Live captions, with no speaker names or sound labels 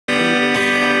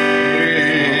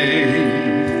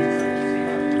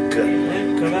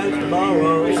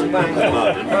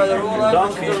they're all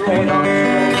over to the right.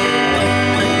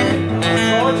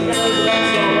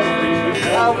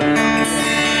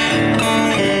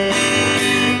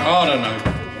 I don't know.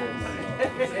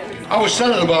 I was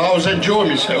telling them about I was enjoying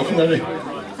myself, and then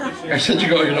I said you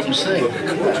got to get up and sing.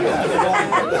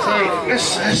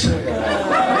 So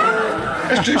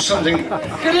let's do something.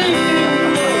 Good evening.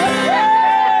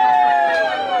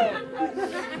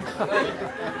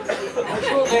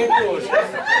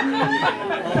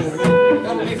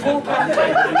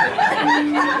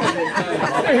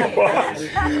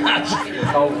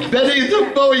 Benny the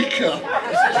Biker.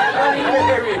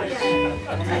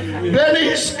 Benny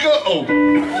Scuttle.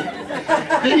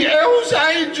 The Hells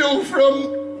Angel from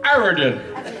Arden.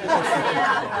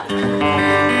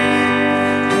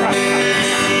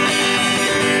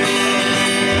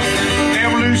 Now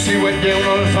Lucy went down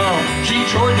on the farm. She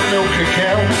tried to milk a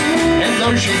cow, and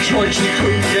though she tried, she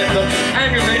couldn't get the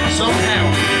hang of it somehow.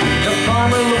 The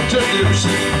farmer looked at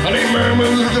Lucy, and he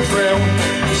murmured with a frown.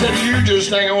 Said, "You just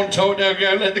hang on tight now, go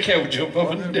and let the cow jump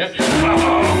up and down." Oh.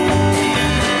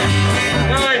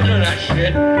 No, I ain't doing that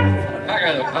shit. Hang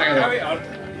it up.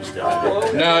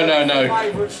 No.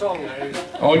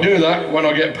 I'll do that when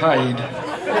I get paid.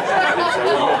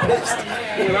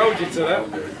 We'll hold you to that.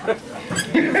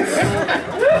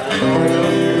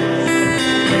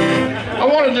 I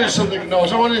want to do something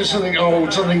nice. I want to do something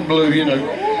old, something blue, you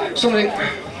know. Something...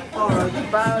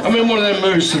 I'm in one of them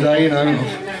moods today, you know.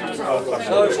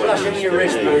 Oh, it's flashing your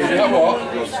wrist, is that what?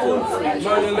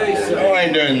 Mona Lisa. I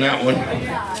ain't doing that one.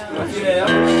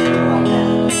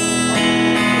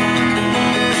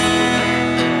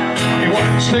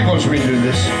 Steve wants me to do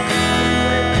this.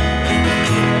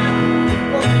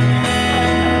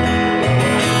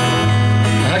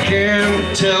 I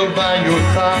can tell by your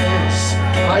thighs.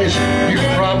 You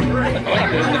probably...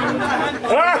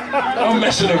 I'm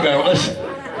messing about.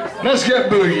 Let's get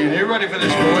boogie. You ready for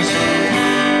this, boys?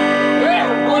 Well,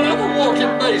 we'll have a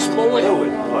walking bass, boy. Oh,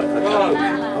 right, okay.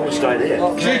 I want to stay there.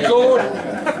 G chord.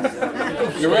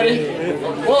 You ready? 1,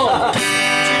 2,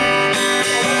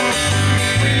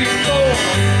 3, 4.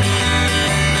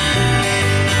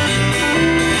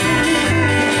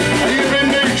 Are you in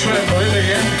new trembling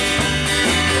again?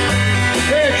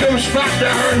 Here comes Fat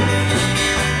Darren.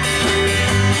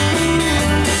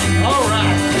 All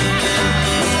right.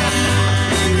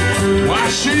 Why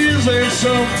she's in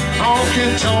some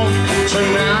honky-tonk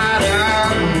tonight, I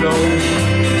know.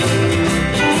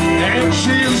 And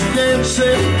she's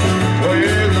dancing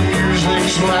where the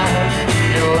music's loud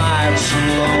and lights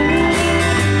low.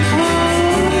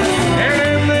 And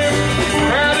in them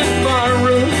crowded bar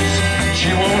rooms, she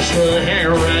wants to hang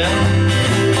around.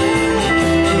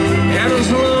 And as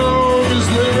long as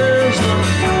there's no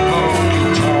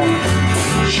honky-tonk,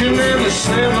 she'll never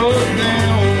settle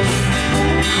down.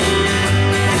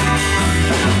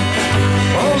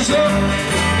 Close up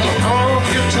the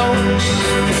honky-tonks,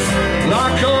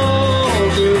 lock all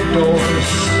the doors,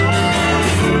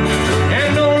 and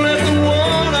don't let the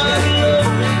one I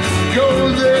love go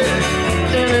there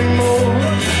anymore.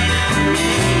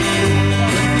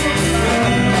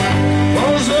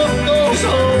 Close up those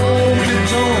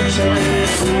honky-tonks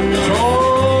and throw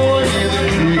away the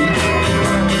key.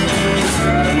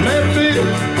 And let me the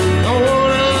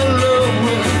one I love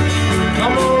will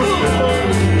come on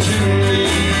home to me.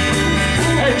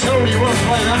 Hey Tony, you want to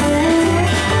play that?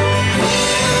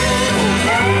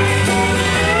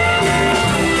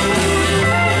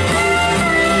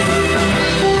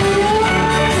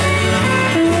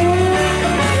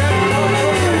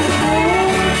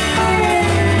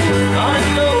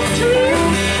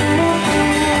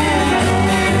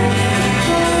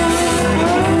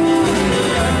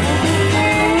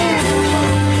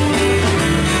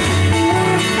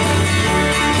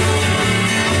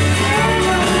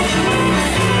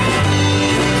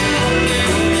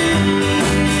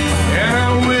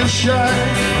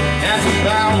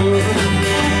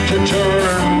 To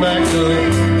turn back the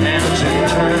hands in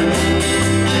time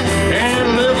and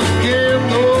live again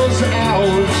those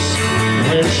hours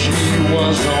when she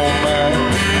was all mine.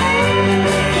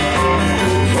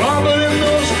 Robin in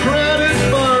those crowded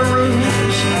bar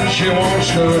rooms, she wants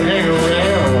to hang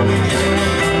around.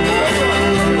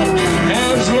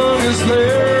 As long as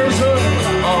there's a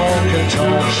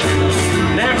honky-tonk,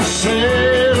 she'll never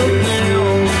settle down.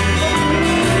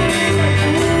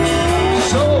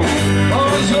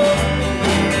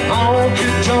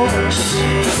 Honky-tonks,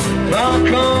 lock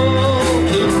all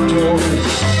the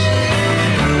doors.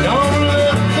 Don't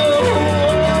let the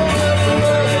one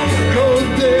go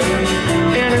there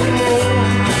anymore.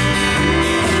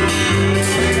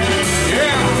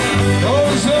 Yeah,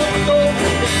 close up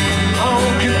those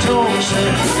honky-tonks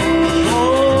and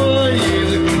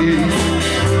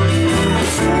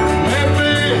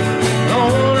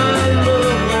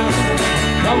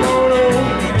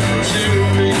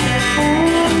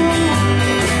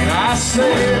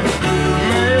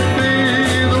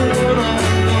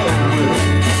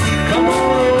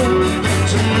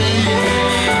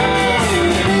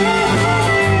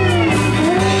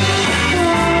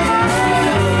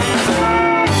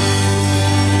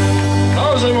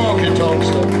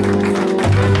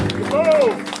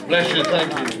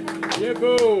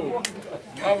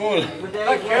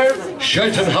Donald.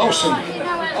 Shaitan Housen.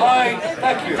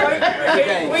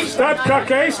 Start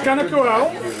case, can I go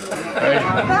out?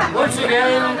 Once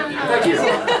again, thank you.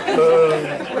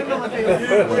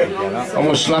 I'm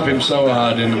going to slap him so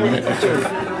hard in a minute.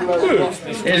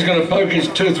 He's going to poke his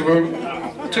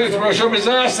toothbrush up his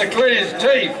ass to clean his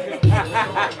teeth.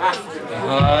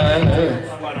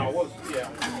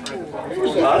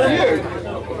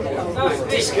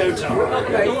 Disco time.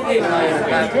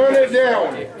 Turn it down.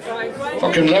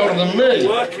 Fucking louder than me.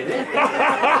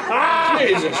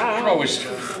 Jesus Christ.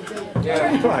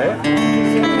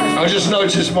 I just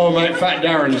noticed my mate Fat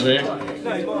Darren's here.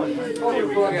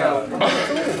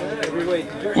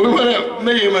 We went out,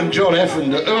 me, him and John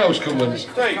Effin, who else coming?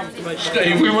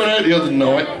 Steve, we went out the other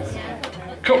night,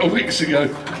 a couple of weeks ago.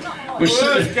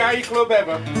 Worst gay club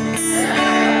ever.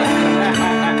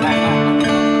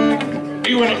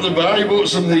 He went up the bar, he bought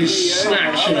some of these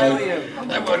snacks, you know.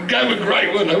 They were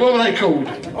great, weren't they? What were they called?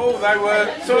 Oh, they were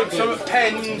some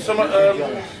pens, some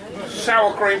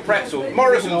sour cream pretzel.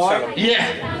 Morrison's sell them. Yeah.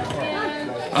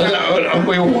 And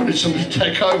we all wanted something to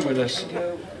take home with us.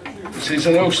 So he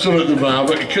said, "Oh, stood at the bar,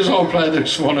 but because I play the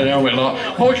Swan and Helmet lot,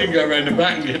 I can go round the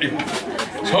back and get him."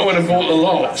 So I went and bought the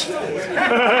lot.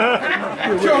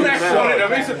 John X wanted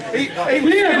them. He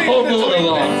Yeah, I bought the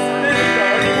lot.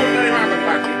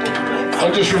 I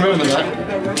just remember that.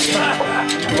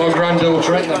 My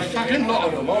granddaughter ate a fucking lot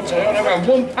of them. I'll tell you, I never had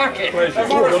one packet.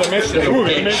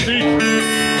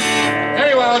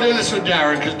 Anyway, I'll do this with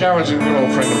Darren, because Darren's a good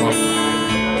old friend of mine.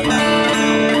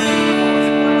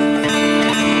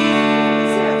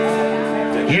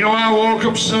 You know, I woke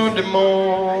up Sunday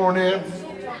morning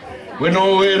with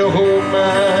no way to hold my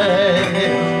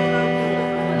head.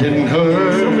 Didn't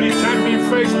hurt. Somebody tagged me in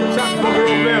Facebook, that bugger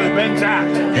over there, the Ben's hat.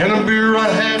 And a beer I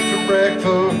had for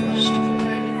breakfast,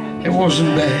 it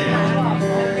wasn't bad.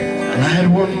 And I had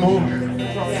one more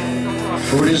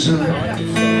for dessert.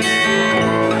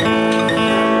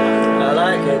 I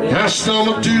like it. I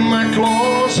stumbled to my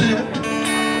closet,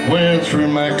 went through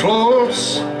my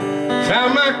clothes,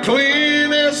 found my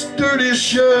cleanest, dirty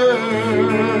shirt.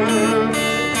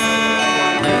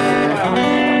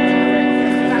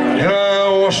 And I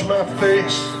washed my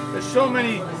face, There's so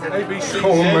many ABC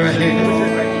comb my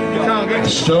hair, you can't get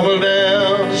stumbled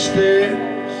down the stairs,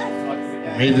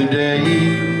 made the day.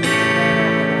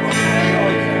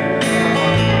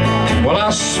 Well, I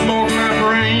smoked my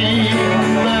brain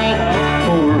night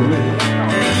before,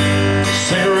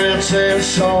 cigarettes and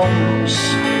songs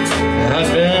I'd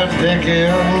been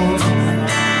picking.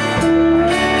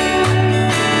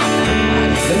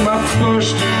 Then my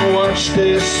first and watched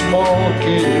a small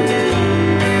kid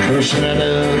cursing at a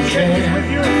can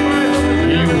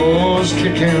he was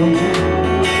kicking.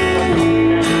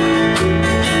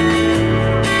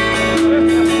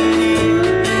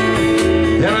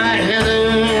 Then I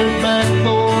headed back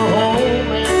for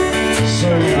home, and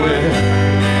somewhere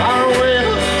far away a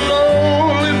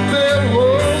lonely bell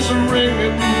was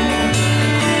ringing.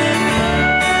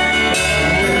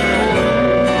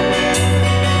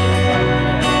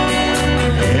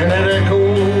 And it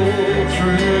echoed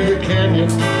through the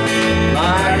canyon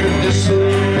like a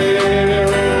disappearing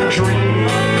dream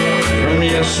from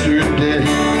yesterday.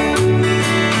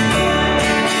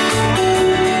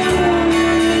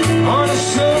 On a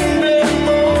Sunday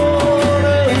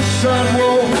morning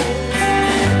sidewalk,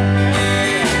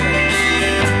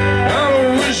 I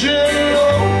was wishing,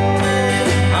 Lord,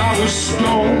 I was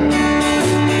stoned.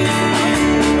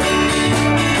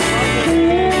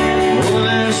 Oh,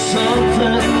 there's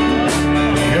something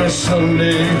in a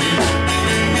Sunday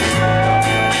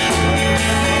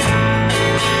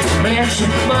makes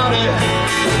somebody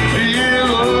feel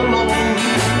alone.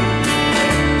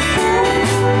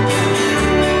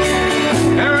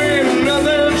 There ain't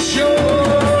nothing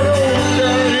short of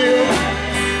that hill,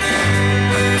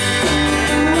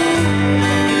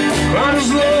 quite as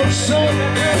lonesome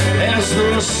as the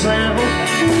sound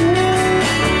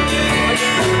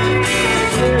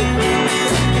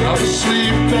of a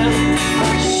sleeping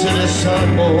city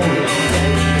sidewalk.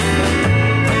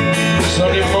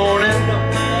 Sunday morning,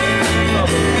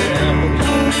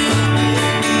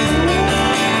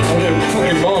 I'll do a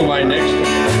fucking ball way next.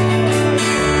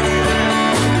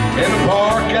 In the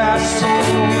park I saw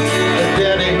a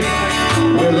daddy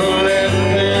with a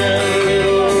laughing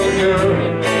little girl.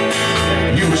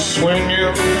 You were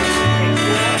swinging.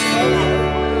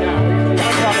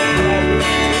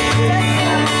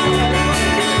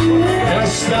 And I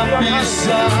stopped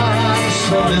beside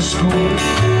Sunday school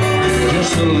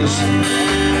just to listen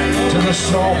to the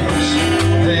songs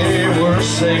they were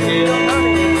singing.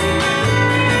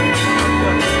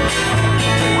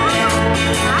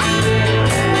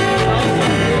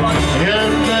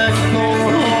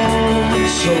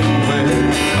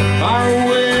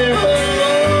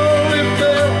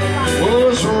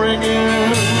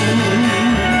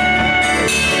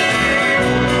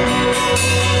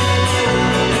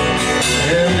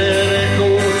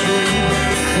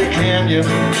 can you?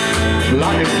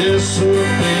 Like a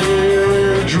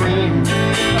disappearing dream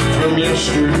from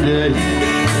yesterday.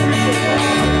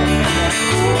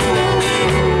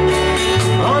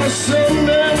 On a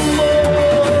Sunday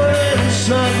morning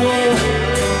sidewalk,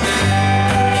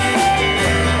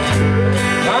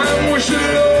 I'm wishing,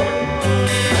 Lord,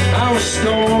 I was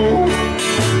stoned.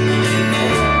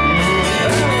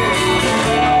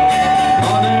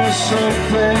 Oh, there's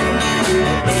something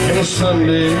in a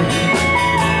Sunday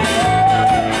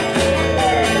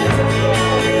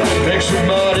makes your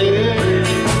body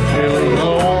feel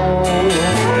alone.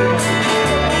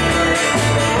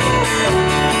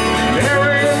 There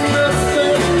ain't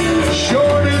nothing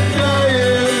short of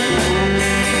dying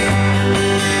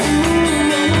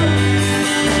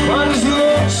quite as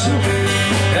lonesome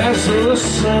as the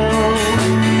sound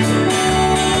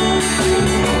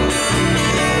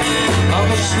of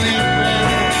a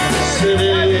sleeping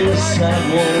city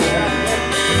sidewalk.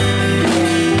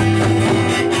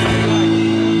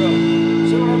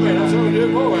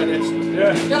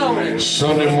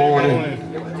 Sunday morning,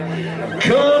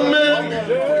 coming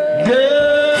down.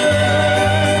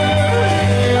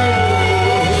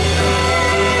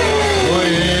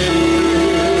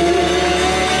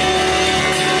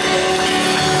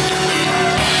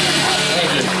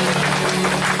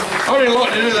 I really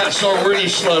like to do that song really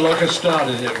slow, like I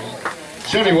started it.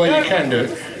 It's the only way you can do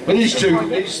it. When these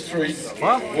three,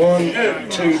 1,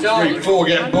 2, 3, 4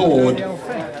 get bored.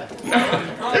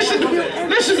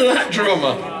 Listen to that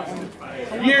drummer.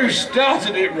 You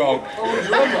started it wrong.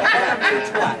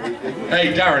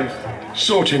 Hey Darren,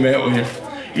 sort him out with you.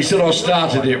 He said I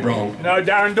started it wrong. No,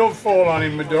 Darren, don't fall on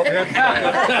him, my duck.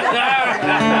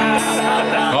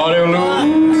 Hallelujah.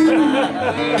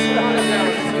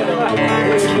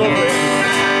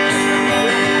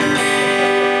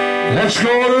 Let's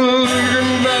go to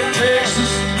Luganback,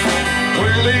 Texas,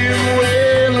 where Liam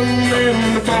Whalen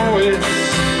and the boys.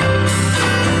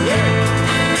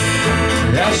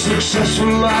 That successful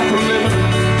life of living,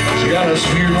 she got us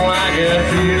feuding like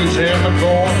Hatfields and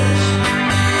McCoys.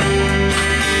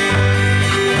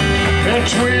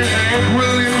 Between Hank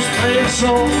Williams playing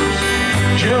songs,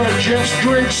 Jerry Jeff's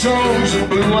drink songs and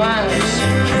blue eyes,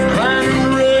 crying in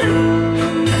the rain,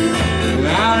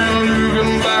 out in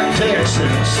Luganback,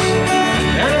 Texas.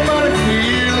 Anybody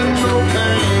feeling no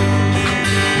pain?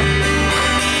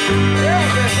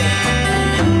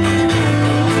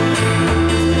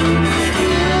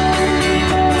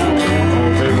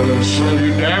 Sell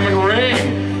you diamond ring,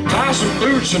 buy some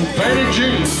boots and fanny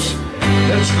jeans.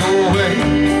 Let's go away.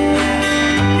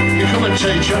 You come and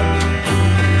teacher.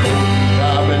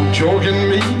 I've been joking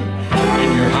me. In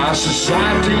your high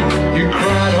society, you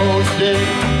cried all day.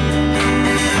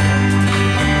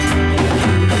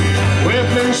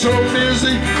 We've been so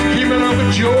busy keeping up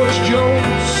with George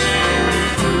Jones.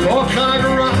 Four-car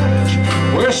garage,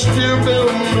 we're still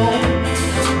building on.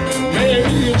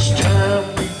 Maybe it's time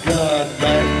we got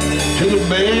back to the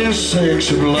basics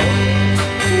of love.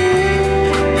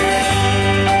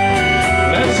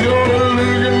 Let's go to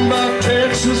Luganback,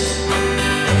 Texas,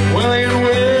 William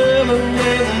Whalen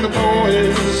and the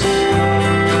boys.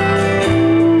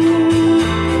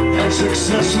 That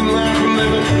successful life we're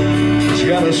living, it's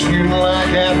got us feuding like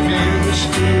Hatfields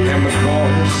and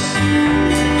McCoys.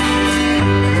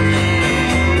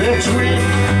 Between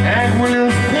Hank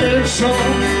Williams' pig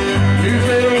song,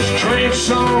 Newville's train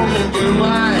song and blue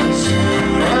eyes,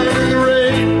 right in the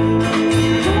rain,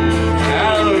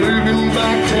 out of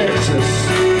Luganback, Texas.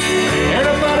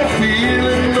 Anybody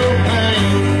feeling no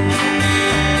pain?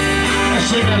 Let's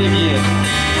sing that again.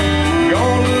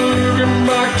 Gone to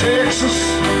Luganback, Texas,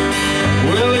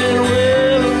 William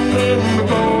Whalen and the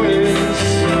boys.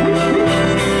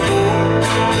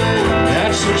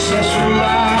 That successful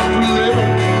life we're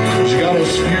living, it's got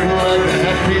us feeling like the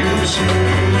Hatfields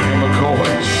and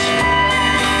McCoys.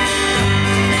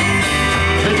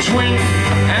 Between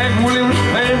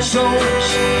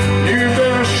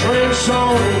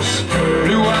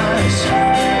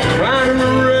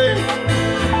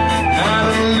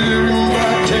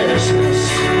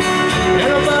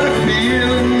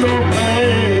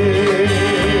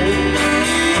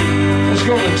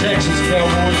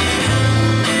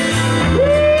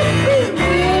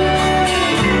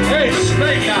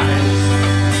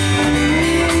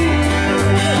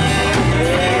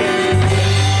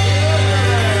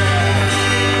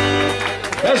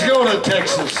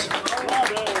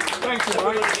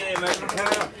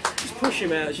push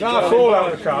him out. No, I'll fall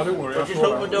out of the car, don't worry. Just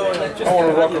open the door and I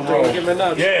want to rock and roll. give him a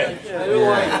nudge. Yeah.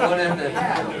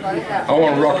 I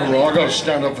want to rock and roll. I got to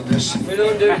stand up for this. We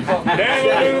don't do it. Down to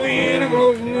the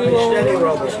animals. Steady,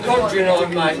 Robbos. Conjuring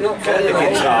on, mate, not Get the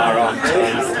guitar on.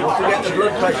 Don't forget the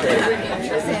blood pressure.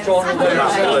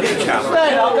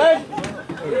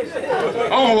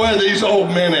 I want to wear these old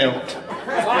men out.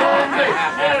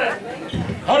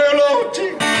 Hello,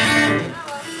 T.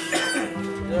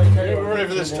 You ready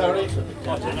for this, Tony?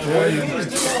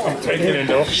 I'm taking it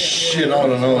off. Shit, I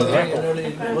don't know. I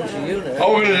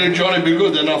was going to do Johnny Be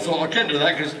Good, then I thought I can't do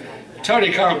that because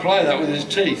Tony can't play that with his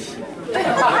teeth.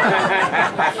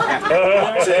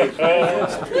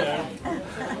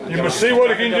 You must see what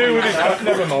he can do with his...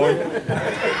 Never mind.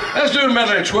 Let's do a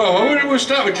medley 12. We'll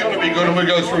start with Johnny Be Good and we'll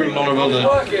go through a lot of other...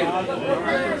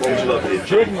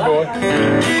 Jordan boy.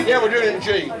 Yeah, we're doing it in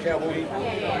G, cowboy. You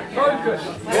want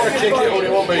to kick it or do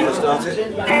you want me to start it?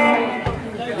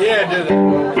 Yeah, do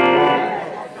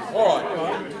that. All right.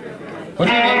 Well,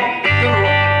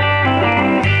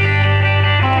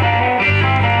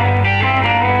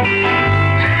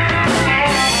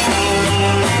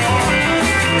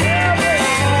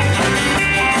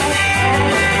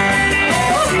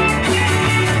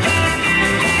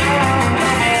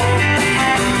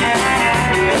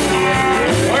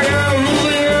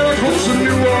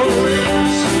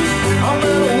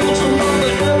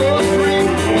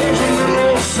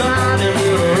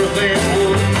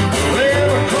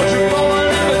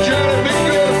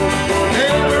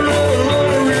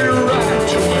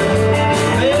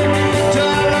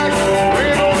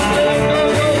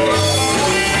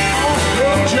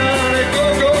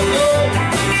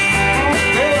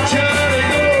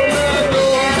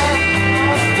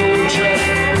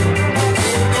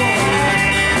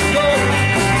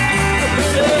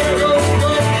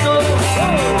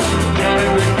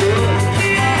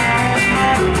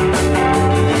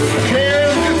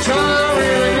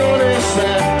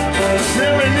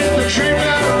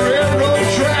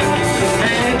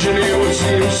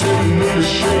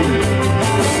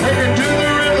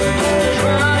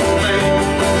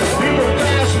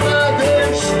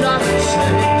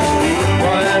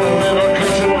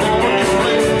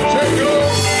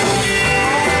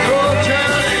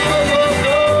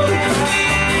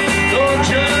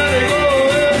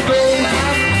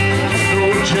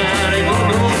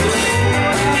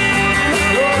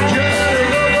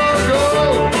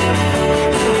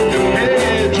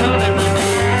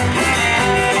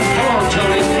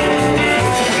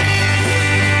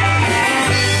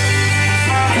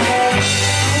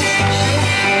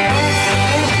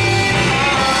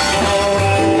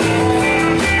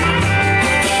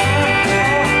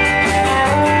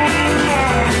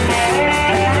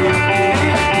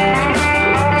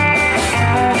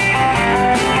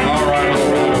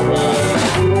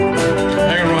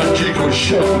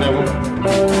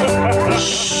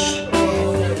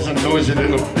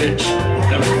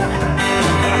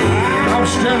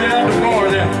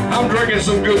 do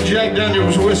some good Jack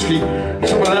Daniels whiskey,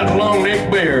 some of that long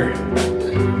neck beer.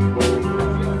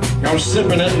 I'm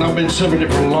sipping it, and I've been sipping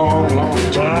it for a long, long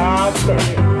time.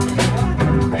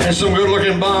 And some good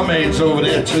looking barmaids over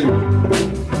there too.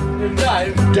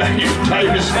 Dave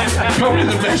is probably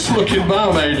the best looking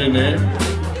barmaid in there.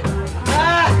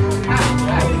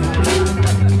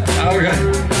 Okay.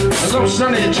 As I'm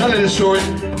standing here telling this story,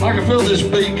 I can feel this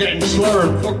beat getting slower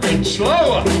and fucking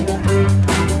slower.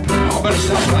 I better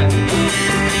stop playing.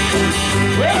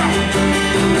 Well,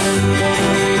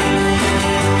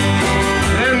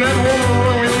 then that woman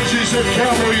rang me and she said,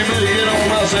 "Cowboy, you better get on."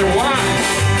 I said, "Why?"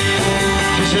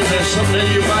 She said, "There's something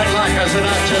you might like." I said,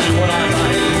 "I'll tell you what I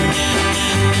like.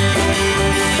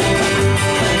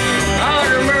 I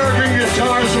like American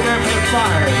guitars and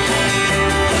amplifiers.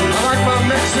 I like my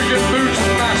Mexican boots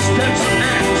and my Stetson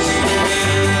hats.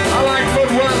 I like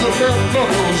Budweiser belt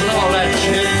buckles and all that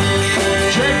shit.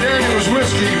 Jack Daniels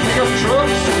whiskey, pickup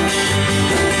trucks.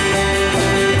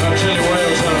 I'll tell you what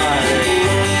else I like.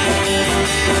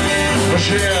 Well,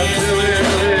 she had Billy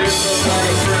Ellis, like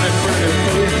a pretty, pretty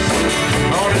face.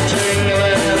 I want to tell you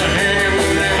that I hand me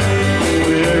that.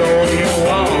 We're on the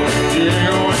wall, you're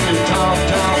going to top.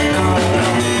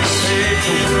 It's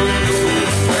a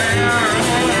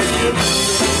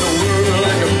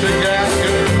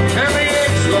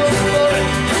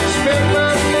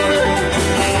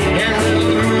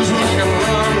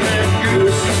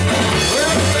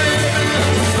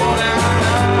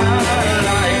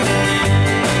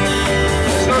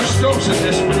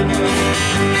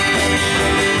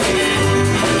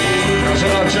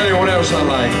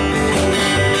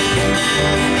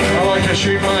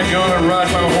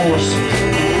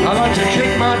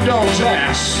my dog's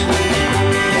ass.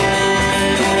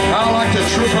 I like to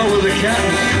trip over the cat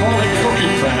and call it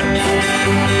cooking fat.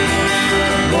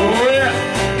 Oh yeah,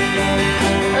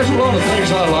 there's a lot of things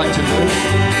I like to do.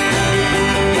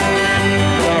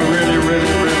 But I really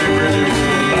like.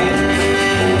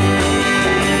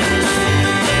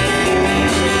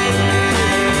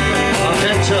 I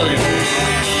can't tell you.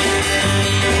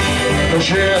 I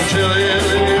can't tell you.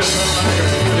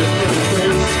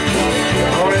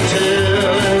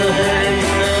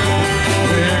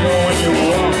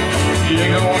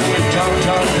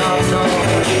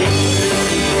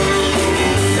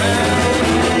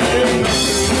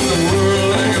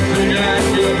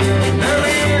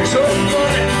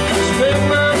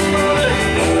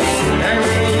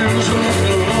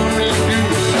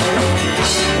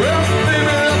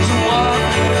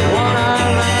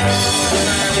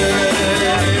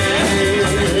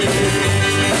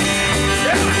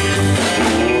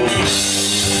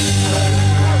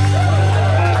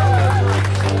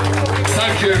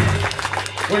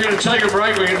 We're going to take a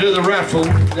break. We're going to do the raffle.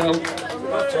 Now,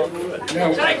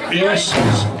 yes,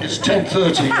 it's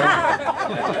 10:30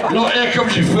 now. Look, here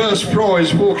comes your first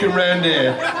prize walking round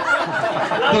here.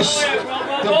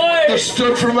 The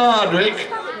stud from Hardwick,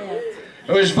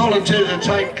 who has volunteered to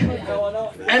take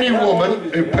any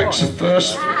woman who picks the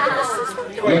first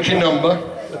lucky number,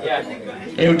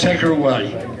 he'll take her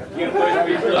away.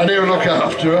 And he'll look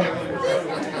after her.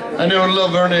 And he'll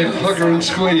love her and he'll hug her and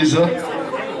squeeze her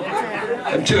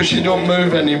until she don't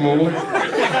move anymore.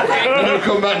 And he'll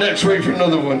come back next week for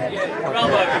another one.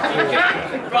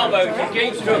 Robbos, if you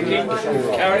keep trucking,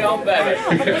 carry on better.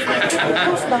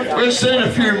 We'll see in a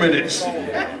few minutes.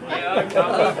 Yeah.